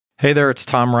Hey there, it's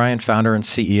Tom Ryan, founder and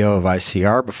CEO of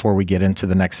ICR. Before we get into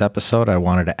the next episode, I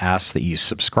wanted to ask that you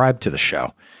subscribe to the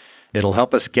show. It'll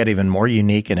help us get even more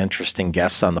unique and interesting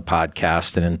guests on the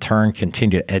podcast and in turn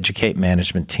continue to educate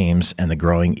management teams and the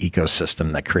growing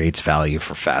ecosystem that creates value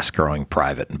for fast-growing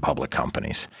private and public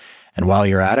companies. And while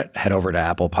you're at it, head over to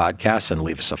Apple Podcasts and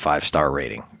leave us a 5-star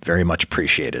rating. Very much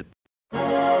appreciated.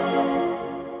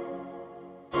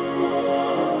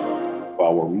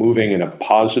 While we're moving in a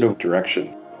positive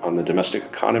direction on the domestic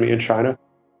economy in China,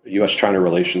 U.S.-China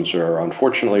relations are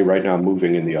unfortunately right now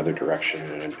moving in the other direction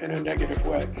in a negative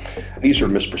way. These are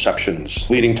misperceptions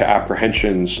leading to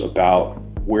apprehensions about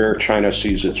where China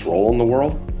sees its role in the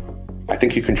world. I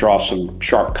think you can draw some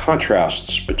sharp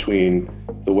contrasts between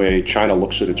the way China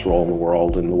looks at its role in the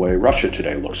world and the way Russia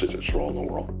today looks at its role in the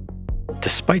world.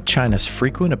 Despite China's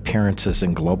frequent appearances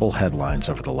in global headlines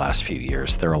over the last few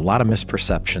years, there are a lot of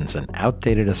misperceptions and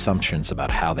outdated assumptions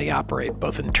about how they operate,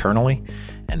 both internally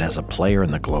and as a player in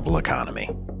the global economy.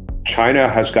 China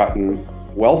has gotten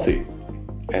wealthy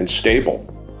and stable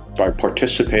by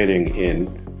participating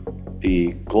in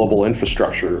the global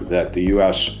infrastructure that the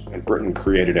U.S. and Britain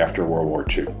created after World War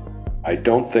II. I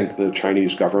don't think the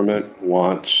Chinese government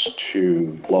wants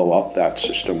to blow up that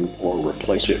system or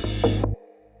replace it.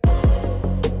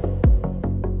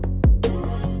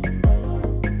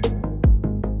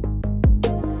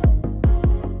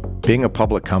 Being a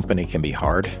public company can be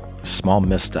hard. Small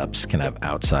missteps can have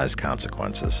outsized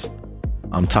consequences.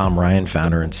 I'm Tom Ryan,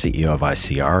 founder and CEO of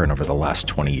ICR, and over the last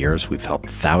 20 years, we've helped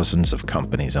thousands of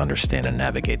companies understand and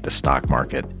navigate the stock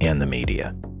market and the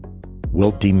media.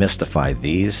 We'll demystify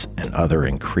these and other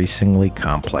increasingly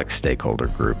complex stakeholder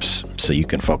groups so you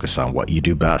can focus on what you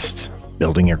do best,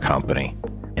 building your company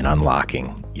and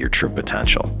unlocking your true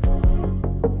potential.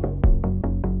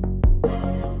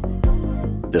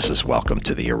 This is Welcome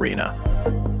to the Arena.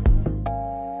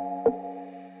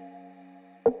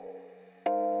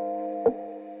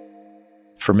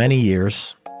 For many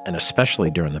years, and especially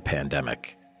during the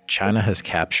pandemic, China has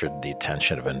captured the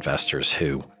attention of investors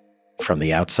who, from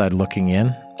the outside looking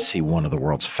in, see one of the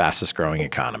world's fastest growing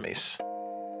economies.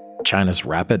 China's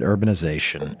rapid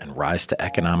urbanization and rise to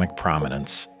economic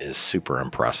prominence is super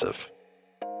impressive.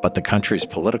 But the country's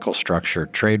political structure,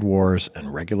 trade wars,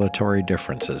 and regulatory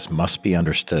differences must be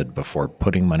understood before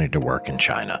putting money to work in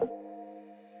China.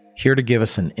 Here to give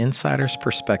us an insider's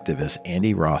perspective is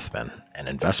Andy Rothman, an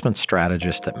investment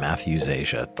strategist at Matthews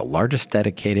Asia, the largest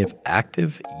dedicated,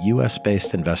 active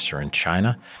U.S.-based investor in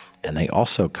China, and they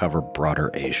also cover broader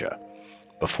Asia.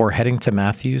 Before heading to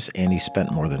Matthews, Andy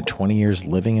spent more than 20 years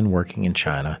living and working in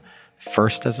China,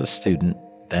 first as a student,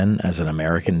 then as an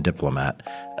American diplomat,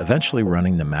 eventually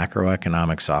running the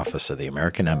macroeconomics office of the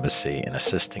American Embassy and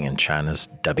assisting in China's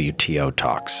WTO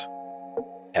talks.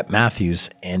 At Matthews,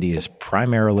 Andy is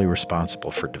primarily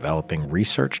responsible for developing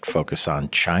research focused on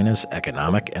China's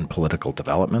economic and political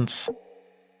developments.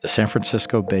 The San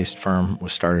Francisco-based firm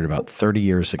was started about 30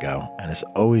 years ago and has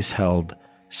always held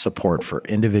support for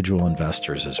individual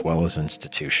investors as well as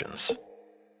institutions.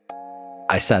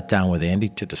 I sat down with Andy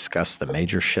to discuss the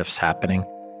major shifts happening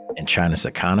in China's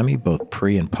economy, both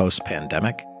pre- and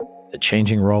post-pandemic, the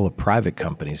changing role of private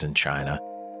companies in China,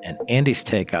 and Andy's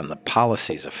take on the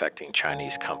policies affecting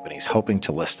Chinese companies hoping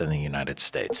to list in the United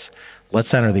States.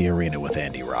 Let's enter the arena with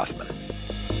Andy Rothman.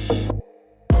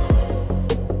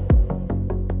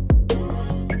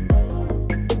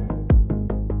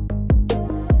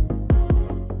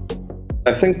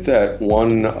 I think that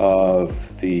one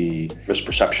of the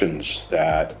misperceptions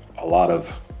that a lot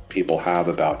of people have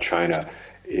about China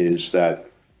is that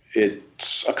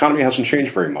its economy hasn't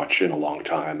changed very much in a long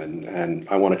time, and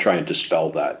I want to try and dispel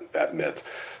that myth.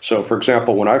 So, for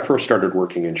example, when I first started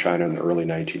working in China in the early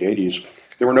 1980s,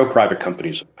 there were no private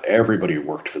companies. Everybody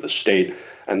worked for the state,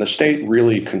 and the state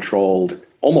really controlled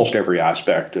almost every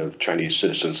aspect of Chinese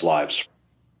citizens' lives.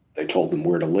 They told them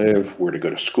where to live, where to go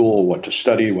to school, what to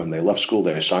study. When they left school,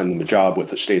 they assigned them a job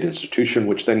with a state institution,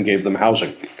 which then gave them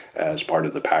housing as part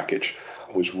of the package.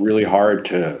 It was really hard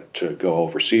to go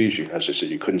overseas. As I said,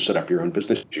 you couldn't set up your own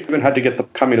business. You even had to get the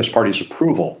Communist Party's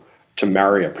approval to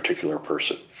marry a particular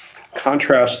person.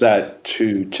 Contrast that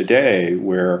to today,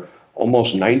 where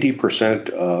almost 90%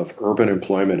 of urban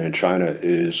employment in China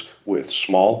is with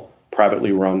small,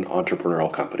 privately run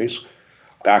entrepreneurial companies.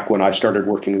 Back when I started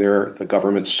working there, the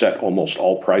government set almost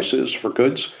all prices for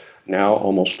goods. Now,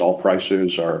 almost all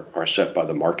prices are set by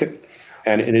the market.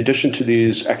 And in addition to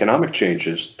these economic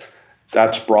changes,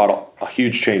 that's brought a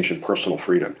huge change in personal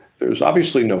freedom. There's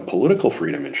obviously no political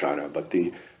freedom in China, but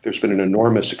there's been an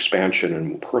enormous expansion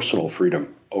in personal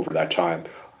freedom over that time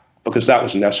because that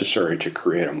was necessary to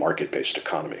create a market-based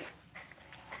economy.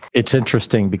 It's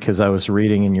interesting because I was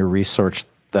reading in your research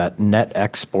that net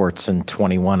exports in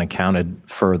 21 accounted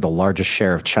for the largest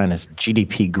share of China's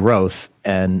GDP growth.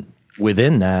 And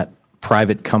within that,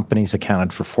 private companies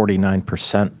accounted for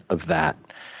 49% of that.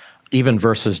 Even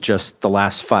versus just the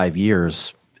last 5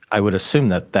 years, I would assume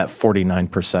that that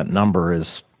 49% number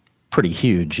is pretty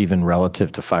huge, even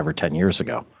relative to 5 or 10 years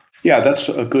ago. Yeah, that's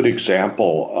a good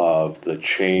example of the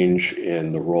change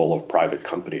in the role of private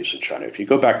companies in China. If you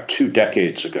go back 2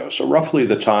 decades ago, so roughly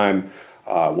the time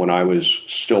when I was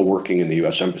still working in the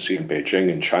U.S. Embassy in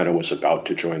Beijing and China was about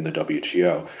to join the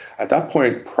WTO, at that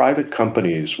point, private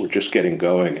companies were just getting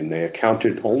going and they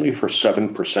accounted only for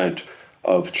 7%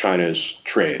 of China's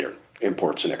trade, or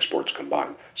imports and exports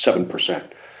combined, 7%.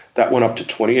 That went up to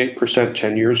 28%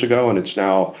 10 years ago, and it's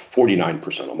now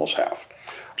 49%, almost half.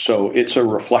 So it's a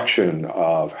reflection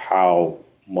of how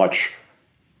much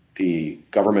the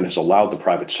government has allowed the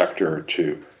private sector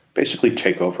to basically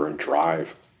take over and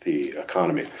drive the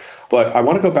economy. But I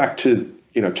want to go back to,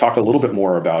 talk a little bit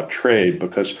more about trade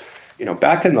because,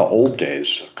 back in the old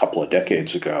days, a couple of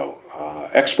decades ago,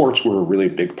 exports were a really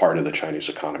big part of the Chinese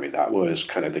economy. That was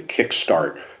kind of the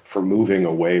kickstart for moving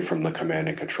away from the command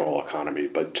and control economy.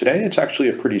 But today it's actually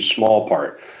a pretty small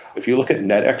part. If you look at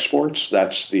net exports,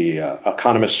 that's the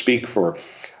economists speak for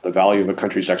the value of a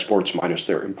country's exports minus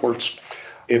their imports.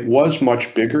 It was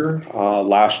much bigger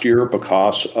last year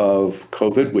because of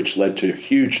COVID, which led to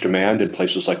huge demand in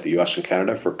places like the US and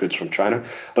Canada for goods from China.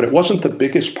 But it wasn't the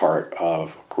biggest part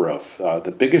of growth.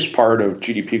 The biggest part of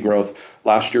GDP growth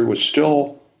last year was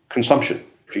still consumption.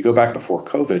 If you go back before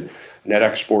COVID, net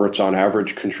exports on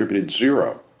average contributed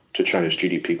 0 to China's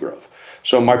GDP growth.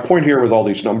 So my point here with all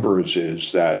these numbers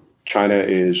is that China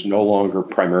is no longer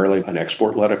primarily an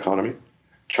export-led economy.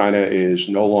 China is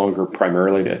no longer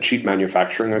primarily a cheap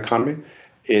manufacturing economy.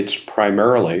 It's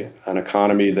primarily an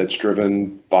economy that's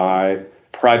driven by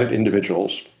private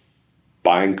individuals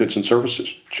buying goods and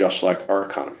services, just like our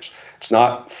economies. It's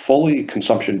not fully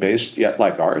consumption-based yet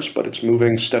like ours, but it's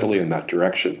moving steadily in that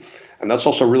direction. And that's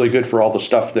also really good for all the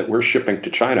stuff that we're shipping to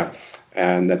China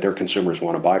and that their consumers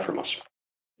want to buy from us.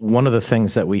 One of the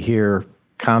things that we hear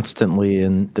constantly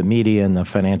in the media and the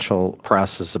financial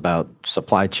press is about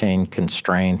supply chain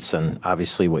constraints, and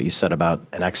obviously what you said about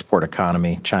an export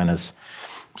economy. China's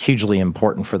hugely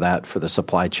important for that, for the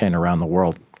supply chain around the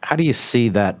world. How do you see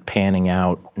that panning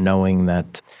out, knowing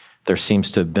that there seems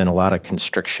to have been a lot of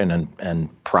constriction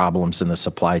and problems in the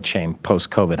supply chain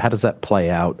post-COVID? How does that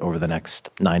play out over the next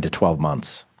 9 to 12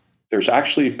 months? There's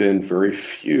actually been very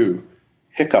few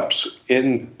hiccups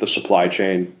in the supply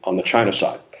chain on the China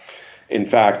side. In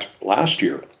fact, last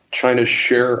year, China's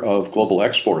share of global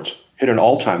exports hit an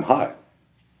all-time high.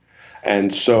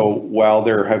 And so while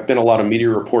there have been a lot of media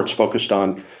reports focused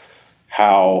on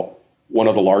how one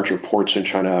of the larger ports in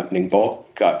China, Ningbo,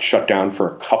 got shut down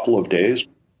for a couple of days,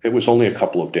 it was only a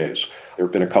couple of days. There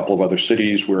have been a couple of other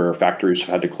cities where factories have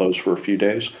had to close for a few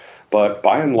days. But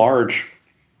by and large,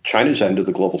 China's end of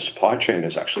the global supply chain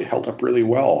has actually held up really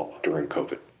well during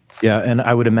COVID. Yeah, and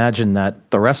I would imagine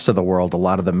that the rest of the world, a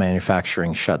lot of the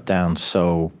manufacturing shut down.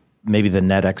 So maybe the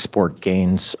net export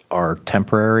gains are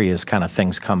temporary as kind of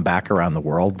things come back around the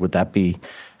world. Would that be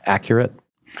accurate?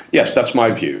 Yes, that's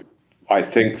my view. I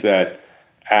think that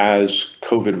as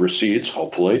COVID recedes,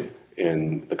 hopefully,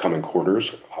 in the coming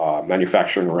quarters,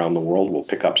 manufacturing around the world will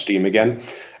pick up steam again.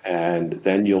 And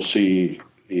then you'll see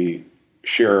the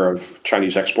share of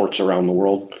Chinese exports around the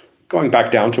world going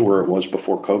back down to where it was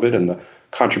before COVID, and the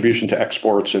contribution to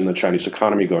exports in the Chinese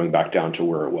economy going back down to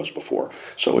where it was before.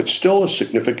 So it's still a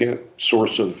significant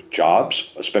source of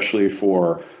jobs, especially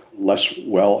for less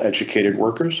well-educated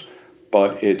workers,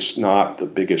 but it's not the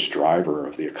biggest driver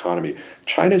of the economy.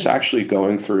 China's actually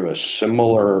going through a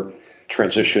similar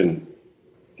transition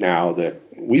now that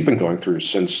we've been going through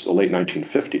since the late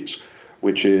 1950s,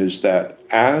 which is that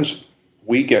as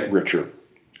we get richer,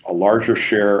 a larger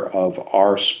share of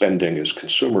our spending as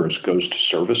consumers goes to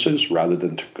services rather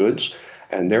than to goods,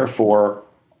 and therefore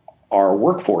our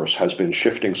workforce has been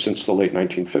shifting since the late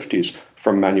 1950s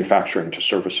from manufacturing to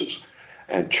services.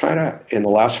 And China, in the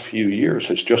last few years,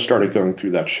 has just started going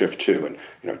through that shift too.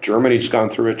 And Germany's gone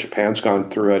through it, Japan's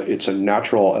gone through it. It's a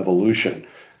natural evolution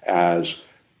as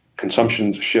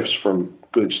consumption shifts from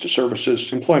goods to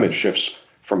services, employment shifts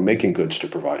from making goods to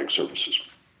providing services.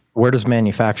 Where does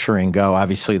manufacturing go?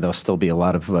 Obviously, there'll still be a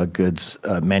lot of goods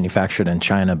manufactured in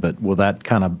China, but will that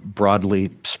kind of broadly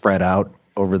spread out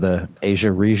over the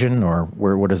Asia region, or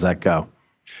where does that go?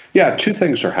 Yeah, two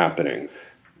things are happening.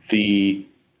 The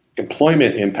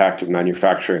employment impact of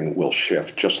manufacturing will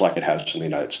shift just like it has in the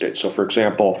United States. So, for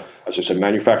example, as I said,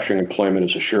 manufacturing employment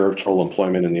as a share of total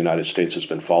employment in the United States has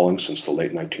been falling since the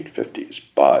late 1950s.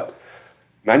 But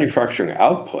manufacturing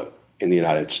output in the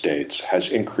United States has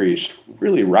increased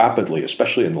really rapidly,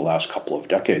 especially in the last couple of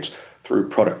decades, through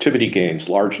productivity gains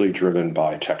largely driven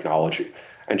by technology.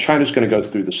 And China's going to go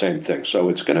through the same thing. So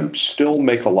it's going to still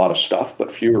make a lot of stuff,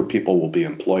 but fewer people will be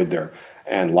employed there.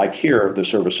 And like here, the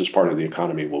services part of the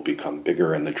economy will become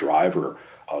bigger and the driver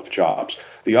of jobs.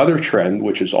 The other trend,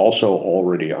 which is also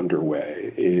already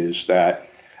underway, is that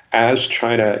as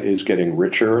China is getting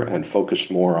richer and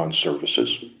focused more on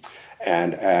services,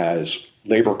 and as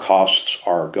labor costs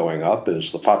are going up,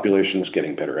 as the population is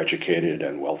getting better educated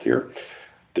and wealthier,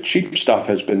 the cheap stuff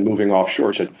has been moving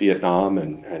offshore to Vietnam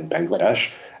and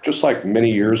Bangladesh. Just like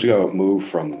many years ago, it moved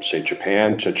from, say,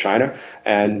 Japan to China.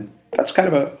 And that's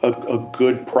kind of a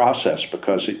good process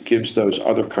because it gives those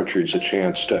other countries a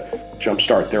chance to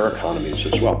jumpstart their economies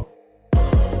as well.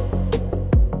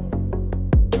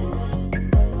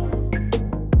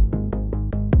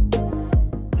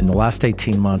 In the last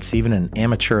 18 months, even an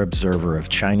amateur observer of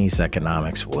Chinese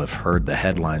economics will have heard the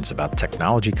headlines about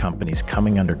technology companies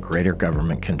coming under greater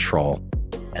government control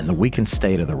and the weakened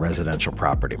state of the residential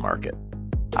property market.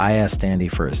 I asked Andy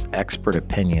for his expert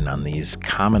opinion on these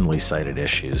commonly cited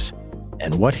issues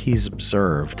and what he's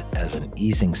observed as an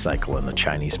easing cycle in the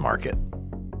Chinese market.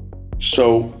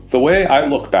 So the way I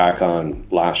look back on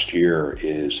last year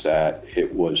is that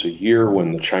it was a year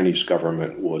when the Chinese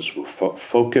government was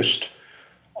focused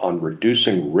on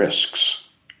reducing risks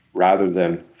rather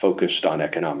than focused on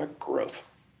economic growth.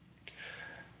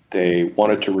 They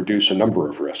wanted to reduce a number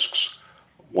of risks.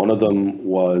 One of them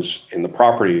was in the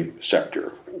property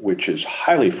sector, which is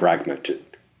highly fragmented.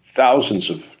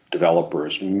 Thousands of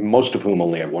developers, most of whom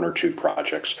only have one or two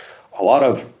projects, a lot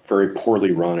of very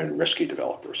poorly run and risky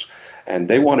developers. And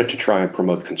they wanted to try and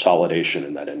promote consolidation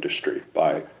in that industry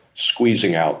by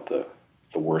squeezing out the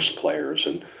worst players.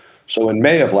 And so in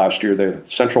May of last year, the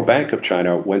Central Bank of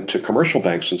China went to commercial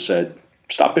banks and said,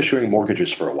 stop issuing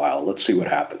mortgages for a while. Let's see what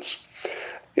happens.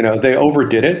 They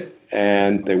overdid it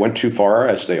and they went too far,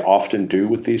 as they often do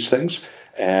with these things.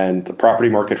 And the property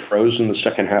market froze in the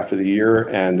second half of the year.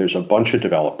 And there's a bunch of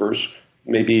developers,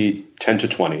 maybe 10 to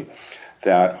 20,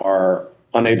 that are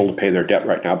unable to pay their debt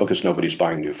right now because nobody's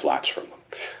buying new flats from them.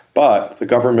 But the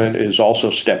government is also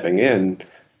stepping in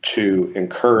to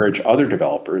encourage other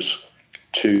developers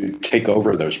to take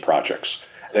over those projects.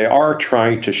 They are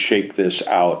trying to shake this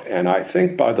out, and I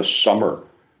think by the summer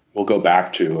we'll go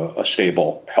back to a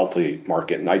stable, healthy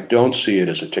market, and I don't see it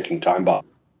as a ticking time bomb.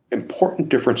 Important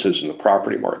differences in the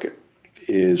property market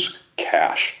is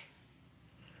cash.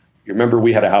 You remember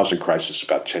we had a housing crisis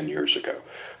about 10 years ago.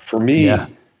 For me,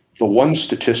 The one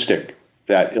statistic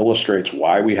that illustrates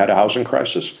why we had a housing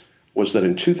crisis was that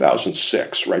in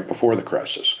 2006, right before the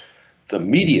crisis, the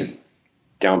median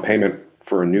down payment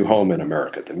for a new home in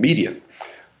America, the median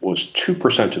was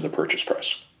 2% of the purchase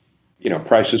price.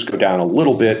 Prices go down a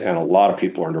little bit and a lot of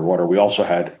people are underwater. We also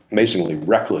had amazingly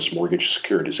reckless mortgage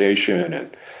securitization.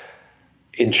 And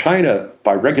in China,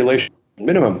 by regulation,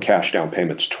 minimum cash down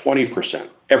payment's 20%.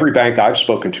 Every bank I've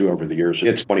spoken to over the years,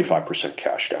 it's 25%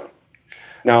 cash down.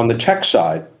 Now, on the tech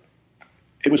side,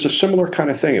 it was a similar kind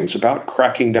of thing. It was about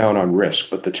cracking down on risk,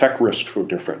 but the tech risks were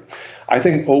different. I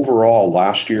think overall,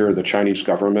 last year, the Chinese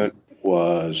government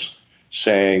was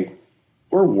saying,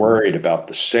 we're worried about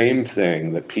the same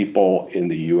thing that people in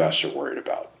the US are worried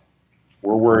about.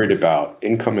 We're worried about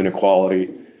income inequality.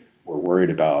 We're worried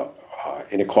about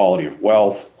inequality of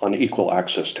wealth, unequal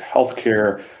access to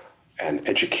healthcare and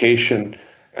education.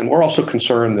 And we're also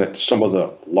concerned that some of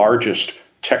the largest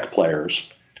tech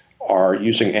players are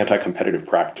using anti-competitive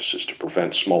practices to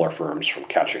prevent smaller firms from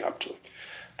catching up to them.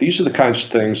 These are the kinds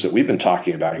of things that we've been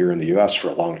talking about here in the US for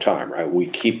a long time, right? We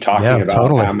keep talking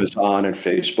about Amazon and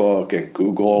Facebook and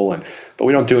Google, but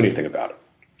we don't do anything about it.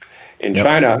 In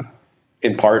China,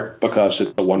 in part because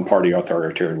it's a one-party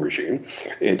authoritarian regime,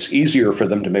 it's easier for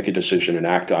them to make a decision and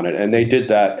act on it. And they did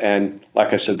that. And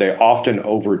like I said, they often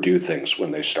overdo things when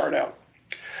they start out.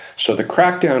 So the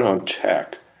crackdown on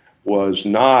tech was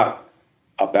not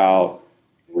about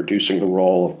reducing the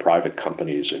role of private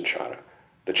companies in China.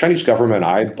 The Chinese government,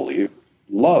 I believe,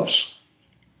 loves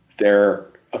their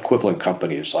equivalent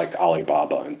companies like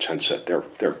Alibaba and Tencent.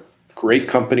 They're great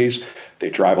companies. They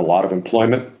drive a lot of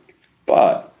employment,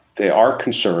 but they are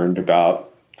concerned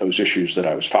about those issues that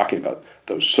I was talking about,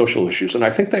 those social issues. And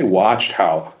I think they watched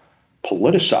how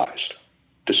politicized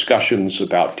discussions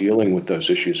about dealing with those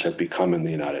issues have become in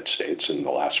the United States in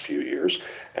the last few years.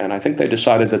 And I think they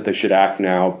decided that they should act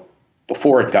now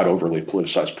before it got overly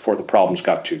politicized, before the problems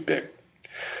got too big.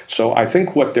 So I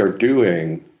think what they're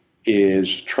doing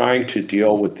is trying to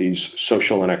deal with these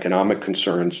social and economic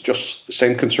concerns, just the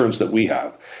same concerns that we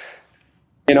have,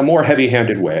 in a more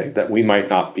heavy-handed way that we might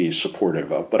not be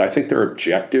supportive of. But I think their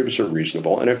objectives are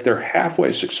reasonable. And if they're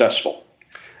halfway successful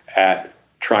at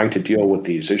trying to deal with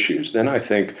these issues, then I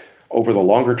think over the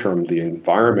longer term, the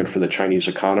environment for the Chinese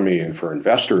economy and for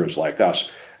investors like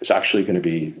us is actually going to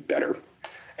be better.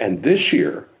 And this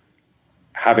year,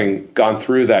 having gone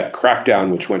through that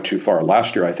crackdown, which went too far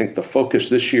last year, I think the focus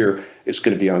this year is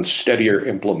going to be on steadier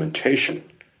implementation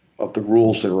of the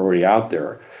rules that are already out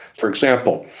there. For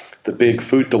example, the big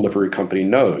food delivery company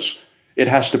knows it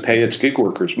has to pay its gig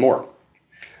workers more.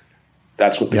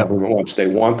 That's what the government wants. They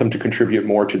want them to contribute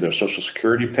more to their Social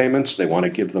Security payments. They want to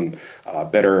give them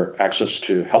better access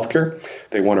to healthcare.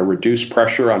 They want to reduce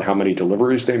pressure on how many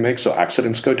deliveries they make so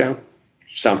accidents go down.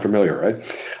 Sound familiar, right?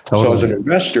 Totally. So as an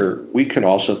investor, we can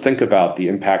also think about the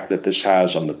impact that this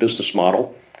has on the business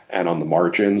model and on the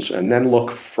margins, and then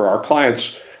look for our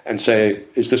clients and say,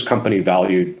 is this company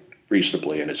valued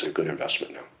reasonably and is it a good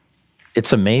investment now?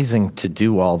 It's amazing to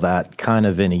do all that kind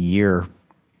of in a year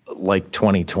like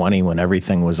 2020 when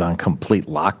everything was on complete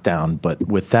lockdown. But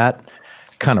with that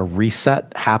kind of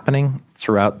reset happening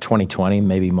throughout 2020,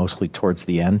 maybe mostly towards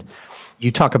the end,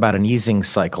 you talk about an easing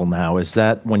cycle now. Is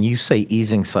that, when you say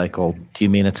easing cycle, do you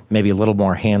mean it's maybe a little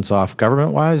more hands-off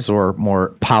government-wise or more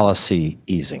policy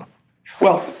easing?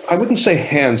 Well, I wouldn't say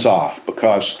hands-off,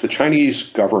 because the Chinese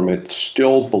government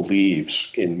still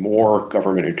believes in more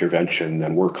government intervention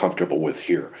than we're comfortable with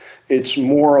here. It's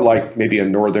more like maybe a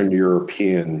Northern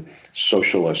European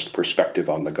socialist perspective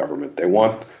on the government. They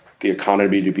want the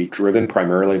economy to be driven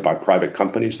primarily by private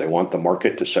companies. They want the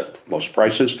market to set most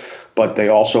prices, but they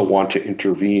also want to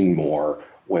intervene more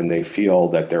when they feel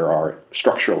that there are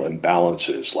structural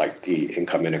imbalances like the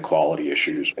income inequality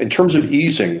issues. In terms of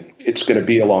easing, it's going to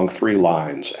be along three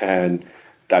lines, and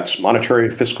that's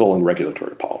monetary, fiscal, and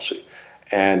regulatory policy.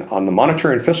 And on the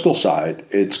monetary and fiscal side,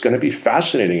 it's going to be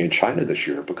fascinating in China this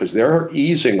year because they're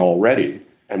easing already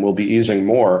and will be easing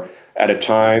more at a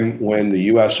time when the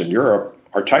US and Europe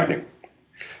are tightening.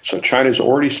 So China's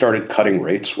already started cutting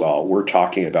rates while we're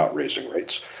talking about raising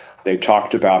rates. They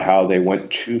talked about how they went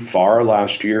too far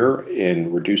last year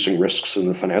in reducing risks in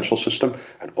the financial system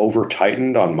and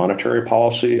over-tightened on monetary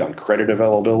policy, on credit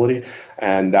availability,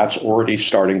 and that's already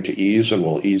starting to ease and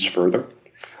will ease further.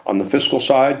 On the fiscal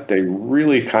side, they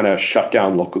really kind of shut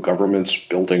down local governments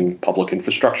building public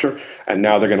infrastructure, and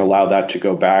now they're going to allow that to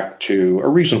go back to a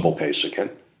reasonable pace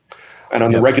again. And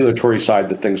on the regulatory side,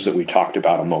 the things that we talked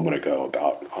about a moment ago,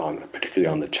 particularly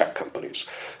on the tech companies.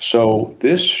 So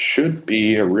this should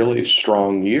be a really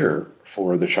strong year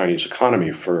for the Chinese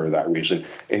economy for that reason,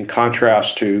 in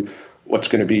contrast to what's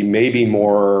going to be maybe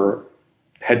more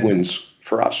headwinds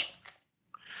for us.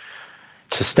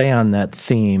 To stay on that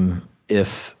theme,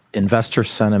 if investor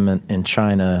sentiment in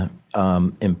China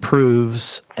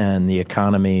improves and the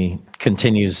economy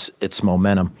continues its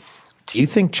momentum, do you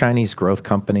think Chinese growth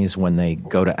companies, when they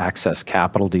go to access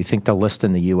capital, do you think they'll list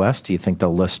in the U.S.? Do you think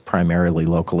they'll list primarily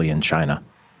locally in China?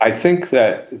 I think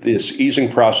that this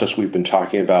easing process we've been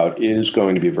talking about is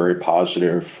going to be very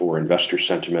positive for investor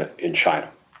sentiment in China.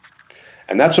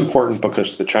 And that's important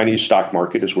because the Chinese stock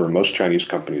market is where most Chinese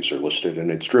companies are listed,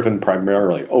 and it's driven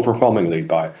primarily, overwhelmingly,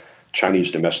 by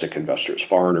Chinese domestic investors.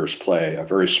 Foreigners play a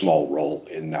very small role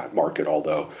in that market,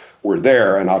 although we're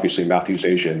there, and obviously Matthews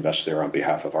Asia invests there on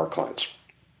behalf of our clients.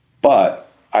 But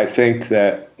I think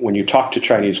that when you talk to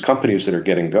Chinese companies that are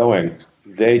getting going,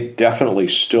 they definitely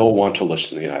still want to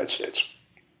list in the United States.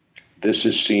 This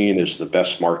is seen as the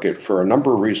best market for a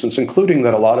number of reasons, including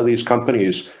that a lot of these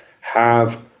companies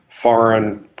have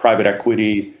foreign private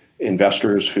equity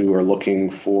investors who are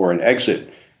looking for an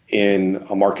exit in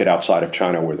a market outside of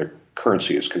China where the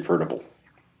currency is convertible.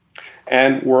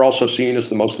 And we're also seen as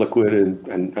the most liquid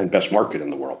and best market in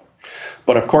the world.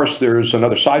 But of course, there's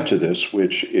another side to this,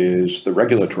 which is the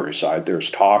regulatory side.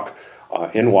 There's talk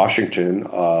in Washington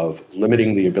of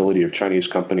limiting the ability of Chinese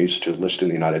companies to list in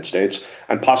the United States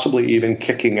and possibly even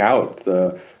kicking out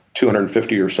the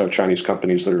 250 or so Chinese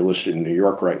companies that are listed in New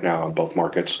York right now on both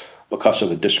markets because of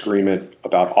a disagreement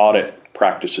about audit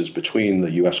practices between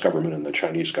the US government and the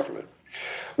Chinese government.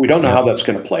 We don't know how that's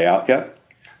going to play out yet,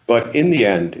 but in the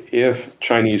end, if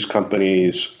Chinese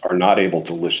companies are not able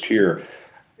to list here,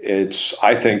 it's,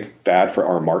 I think, bad for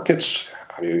our markets.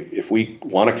 I mean, if we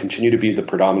want to continue to be the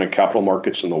predominant capital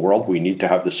markets in the world, we need to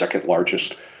have the second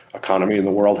largest economy in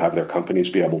the world, have their companies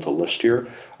be able to list here.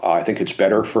 I think it's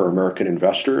better for American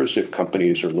investors if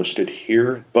companies are listed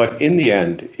here. But in the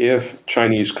end, if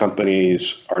Chinese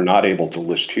companies are not able to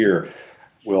list here,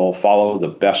 we'll follow the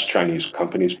best Chinese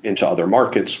companies into other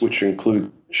markets, which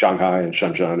include Shanghai and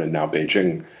Shenzhen and now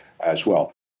Beijing as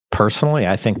well. Personally,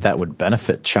 I think that would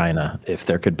benefit China if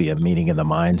there could be a meeting of the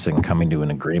minds and coming to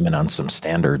an agreement on some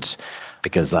standards,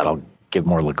 because that'll give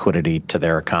more liquidity to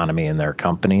their economy and their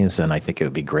companies. And I think it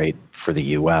would be great for the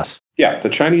U.S. Yeah, the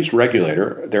Chinese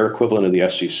regulator, their equivalent of the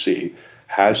SEC,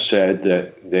 has said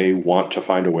that they want to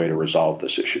find a way to resolve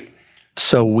this issue.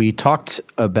 So we talked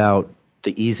about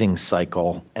the easing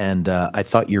cycle, and I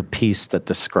thought your piece that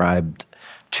described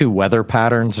two weather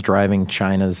patterns driving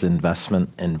China's investment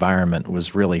environment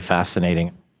was really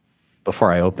fascinating.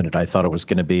 Before I opened it, I thought it was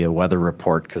going to be a weather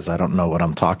report because I don't know what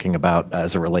I'm talking about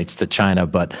as it relates to China.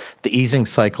 But the easing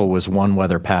cycle was one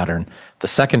weather pattern. The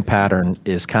second pattern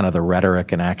is kind of the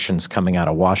rhetoric and actions coming out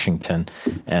of Washington.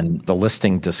 And the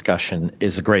listing discussion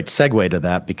is a great segue to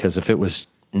that, because if it was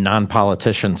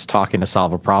non-politicians talking to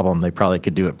solve a problem, they probably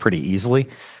could do it pretty easily.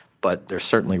 But there's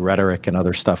certainly rhetoric and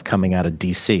other stuff coming out of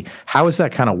D.C. How is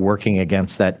that kind of working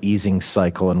against that easing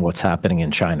cycle and what's happening in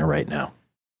China right now?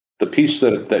 The piece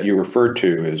that you referred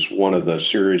to is one of the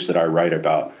series that I write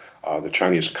about the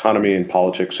Chinese economy and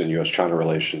politics and U.S.-China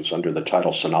relations under the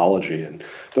title Sinology. And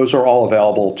those are all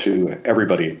available to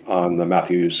everybody on the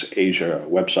Matthews Asia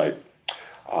website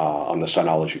on the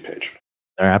Sinology page.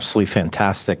 They're absolutely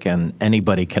fantastic, and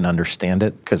anybody can understand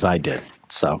it because I did.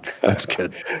 So that's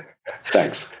good.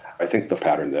 Thanks. I think the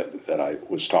pattern that I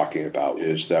was talking about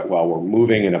is that while we're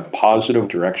moving in a positive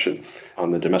direction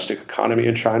on the domestic economy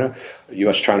in China,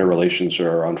 U.S.-China relations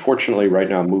are unfortunately right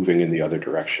now moving in the other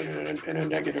direction in a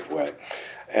negative way.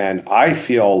 And I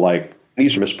feel like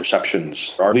these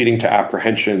misperceptions are leading to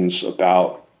apprehensions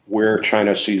about where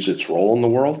China sees its role in the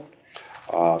world.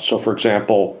 So, for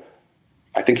example,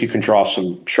 I think you can draw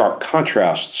some sharp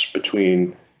contrasts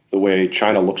between the way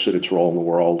China looks at its role in the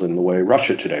world and the way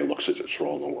Russia today looks at its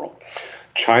role in the world.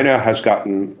 China has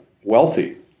gotten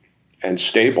wealthy and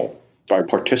stable by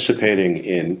participating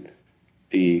in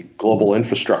the global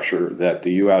infrastructure that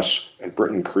the US and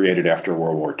Britain created after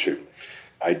World War II.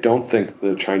 I don't think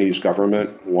the Chinese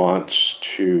government wants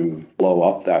to blow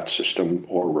up that system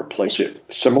or replace it.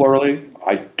 Similarly,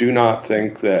 I do not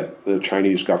think that the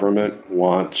Chinese government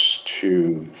wants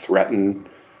to threaten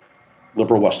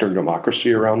liberal Western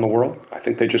democracy around the world. I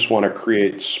think they just want to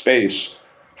create space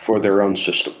for their own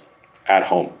system at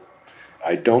home.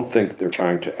 I don't think they're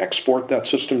trying to export that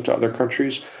system to other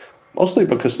countries, mostly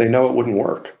because they know it wouldn't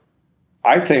work.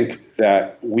 I think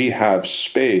that we have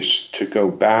space to go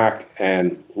back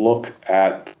and look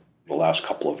at the last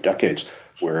couple of decades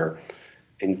where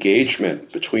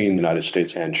engagement between the United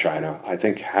States and China, I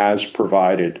think, has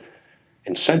provided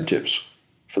incentives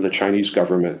for the Chinese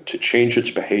government to change its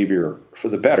behavior for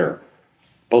the better,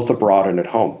 both abroad and at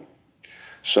home.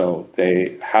 So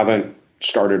they haven't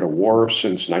started a war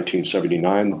since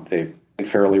 1979. They've been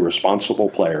fairly responsible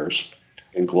players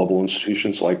in global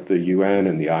institutions like the UN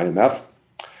and the IMF.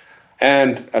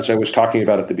 And as I was talking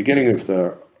about at the beginning of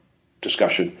the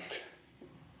discussion,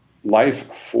 life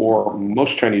for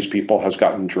most Chinese people has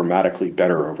gotten dramatically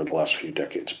better over the last few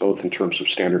decades, both in terms of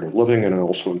standard of living and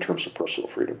also in terms of personal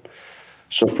freedom.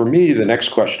 So for me, the next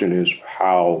question is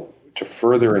how to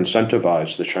further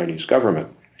incentivize the Chinese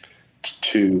government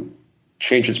to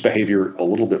change its behavior a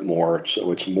little bit more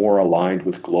so it's more aligned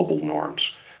with global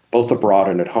norms, both abroad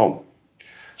and at home.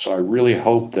 So I really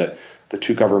hope that the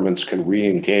two governments can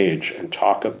re-engage and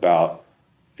talk about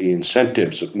the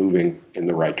incentives of moving in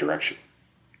the right direction.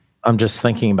 I'm just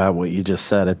thinking about what you just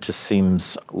said. It just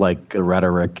seems like the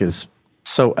rhetoric is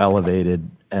so elevated.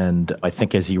 And I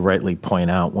think, as you rightly point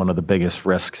out, one of the biggest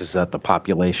risks is that the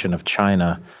population of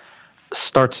China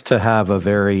starts to have a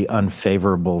very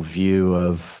unfavorable view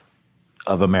of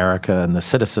America and the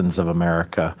citizens of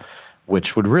America,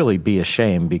 which would really be a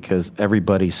shame because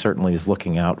everybody certainly is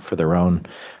looking out for their own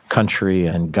country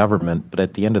and government. But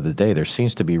at the end of the day, there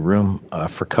seems to be room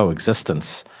for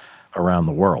coexistence around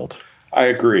the world. I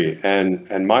agree.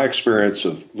 And my experience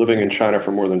of living in China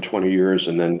for more than 20 years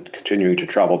and then continuing to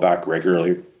travel back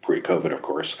regularly, pre-COVID, of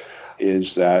course,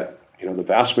 is that the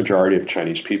vast majority of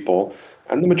Chinese people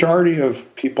and the majority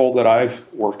of people that I've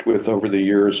worked with over the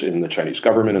years in the Chinese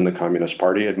government and the Communist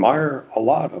Party admire a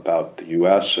lot about the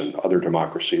US and other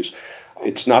democracies.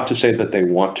 It's not to say that they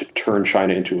want to turn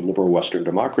China into a liberal Western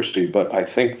democracy, but I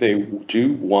think they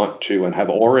do want to and have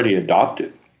already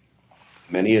adopted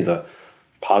many of the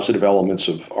positive elements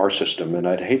of our system. And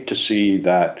I'd hate to see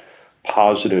that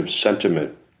positive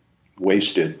sentiment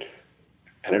wasted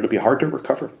and it'll be hard to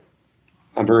recover.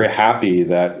 I'm very happy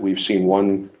that we've seen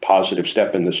one positive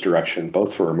step in this direction,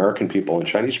 both for American people and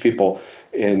Chinese people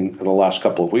in the last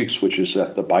couple of weeks, which is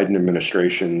that the Biden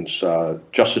administration's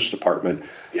Justice Department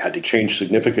had to change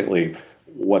significantly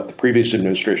what the previous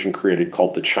administration created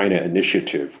called the China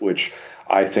Initiative, which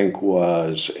I think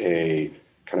was a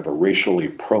kind of a racially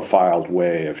profiled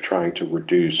way of trying to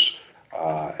reduce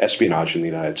espionage in the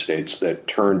United States that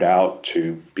turned out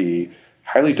to be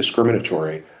highly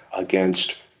discriminatory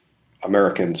against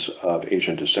Americans of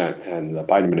Asian descent. And the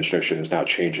Biden administration is now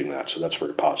changing that. So that's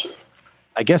very positive.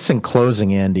 I guess in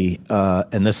closing, Andy,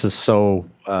 and this is so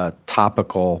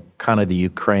topical, kind of the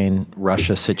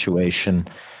Ukraine-Russia situation.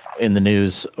 In the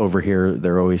news over here,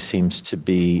 there always seems to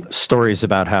be stories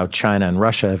about how China and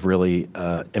Russia have really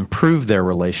improved their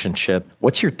relationship.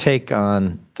 What's your take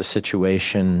on the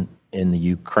situation in the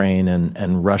Ukraine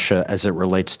and Russia as it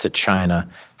relates to China?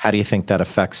 How do you think that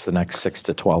affects the next 6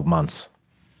 to 12 months?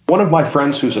 One of my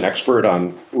friends who's an expert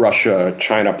on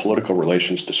Russia-China political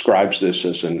relations describes this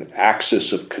as an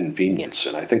axis of convenience,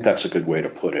 and I think that's a good way to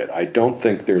put it. I don't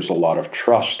think there's a lot of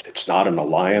trust. It's not an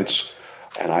alliance,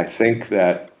 and I think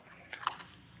that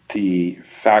the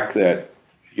fact that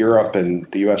Europe and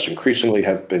the U.S. increasingly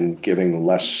have been giving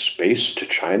less space to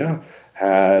China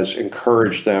has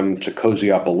encouraged them to cozy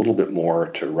up a little bit more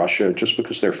to Russia just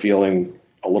because they're feeling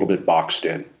a little bit boxed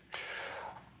in.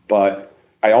 But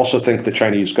I also think the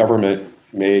Chinese government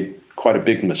made quite a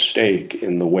big mistake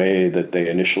in the way that they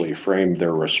initially framed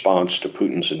their response to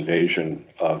Putin's invasion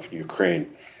of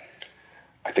Ukraine.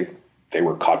 I think they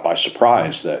were caught by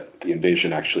surprise that the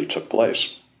invasion actually took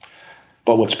place.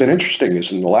 But what's been interesting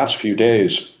is in the last few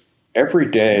days, every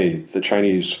day the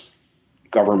Chinese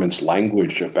government's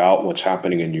language about what's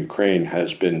happening in Ukraine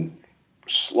has been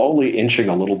slowly inching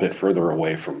a little bit further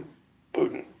away from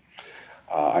Putin.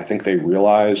 I think they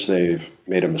realize they've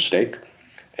made a mistake,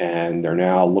 and they're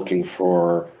now looking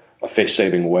for a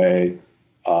face-saving way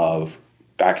of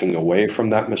backing away from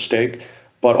that mistake,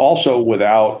 but also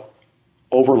without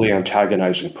overly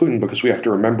antagonizing Putin, because we have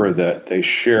to remember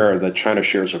that China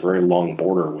shares a very long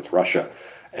border with Russia,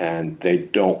 and they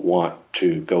don't want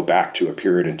to go back to a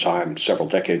period in time several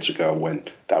decades ago when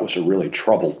that was a really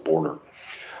troubled border.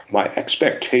 My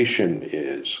expectation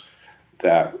is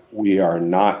that we are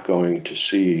not going to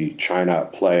see China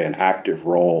play an active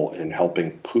role in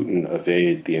helping Putin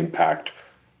evade the impact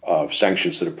of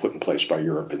sanctions that are put in place by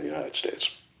Europe and the United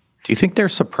States. Do you think they're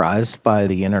surprised by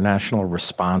the international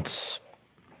response,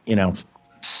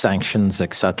 sanctions,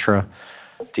 et cetera?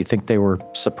 Do you think they were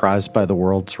surprised by the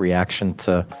world's reaction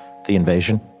to the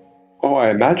invasion? Oh, I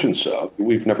imagine so.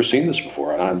 We've never seen this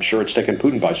before, and I'm sure it's taken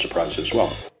Putin by surprise as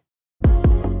well.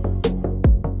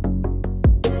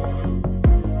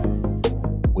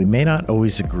 We may not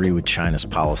always agree with China's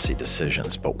policy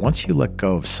decisions, but once you let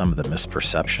go of some of the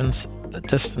misperceptions, the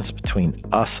distance between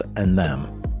us and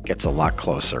them gets a lot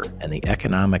closer, and the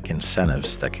economic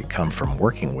incentives that could come from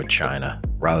working with China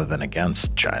rather than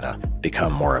against China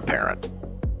become more apparent.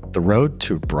 The road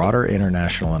to broader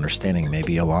international understanding may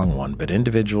be a long one, but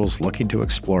individuals looking to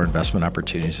explore investment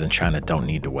opportunities in China don't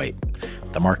need to wait.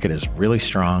 The market is really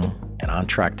strong and on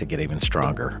track to get even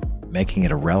stronger, making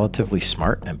it a relatively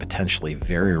smart and potentially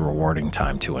very rewarding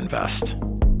time to invest.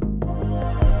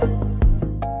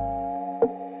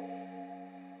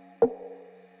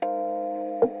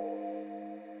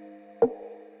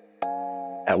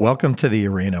 At Welcome to the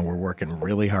Arena, we're working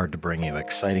really hard to bring you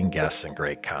exciting guests and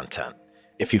great content.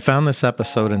 If you found this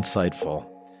episode insightful,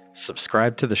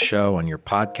 subscribe to the show on your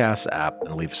podcast app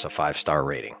and leave us a 5-star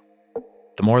rating.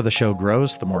 The more the show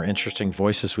grows, the more interesting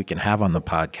voices we can have on the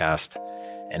podcast,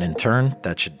 and in turn,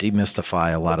 that should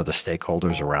demystify a lot of the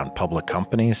stakeholders around public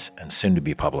companies and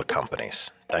soon-to-be public companies.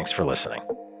 Thanks for listening.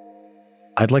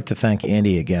 I'd like to thank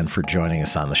Andy again for joining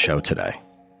us on the show today.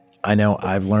 I know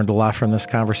I've learned a lot from this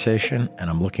conversation, and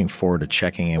I'm looking forward to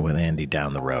checking in with Andy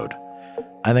down the road.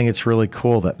 I think it's really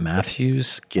cool that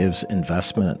Matthews gives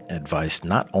investment advice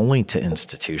not only to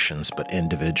institutions, but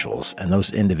individuals, and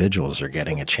those individuals are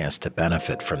getting a chance to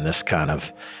benefit from this kind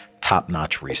of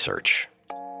top-notch research.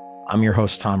 I'm your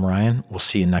host, Tom Ryan. We'll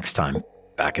see you next time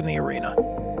back in the arena.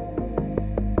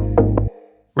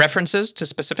 References to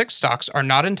specific stocks are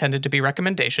not intended to be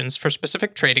recommendations for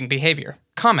specific trading behavior.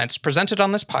 Comments presented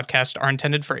on this podcast are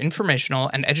intended for informational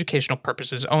and educational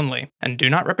purposes only, and do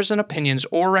not represent opinions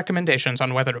or recommendations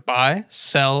on whether to buy,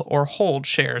 sell, or hold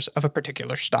shares of a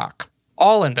particular stock.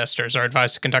 All investors are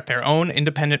advised to conduct their own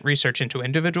independent research into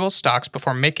individual stocks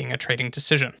before making a trading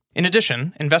decision. In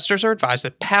addition, investors are advised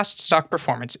that past stock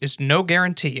performance is no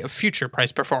guarantee of future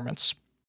price performance.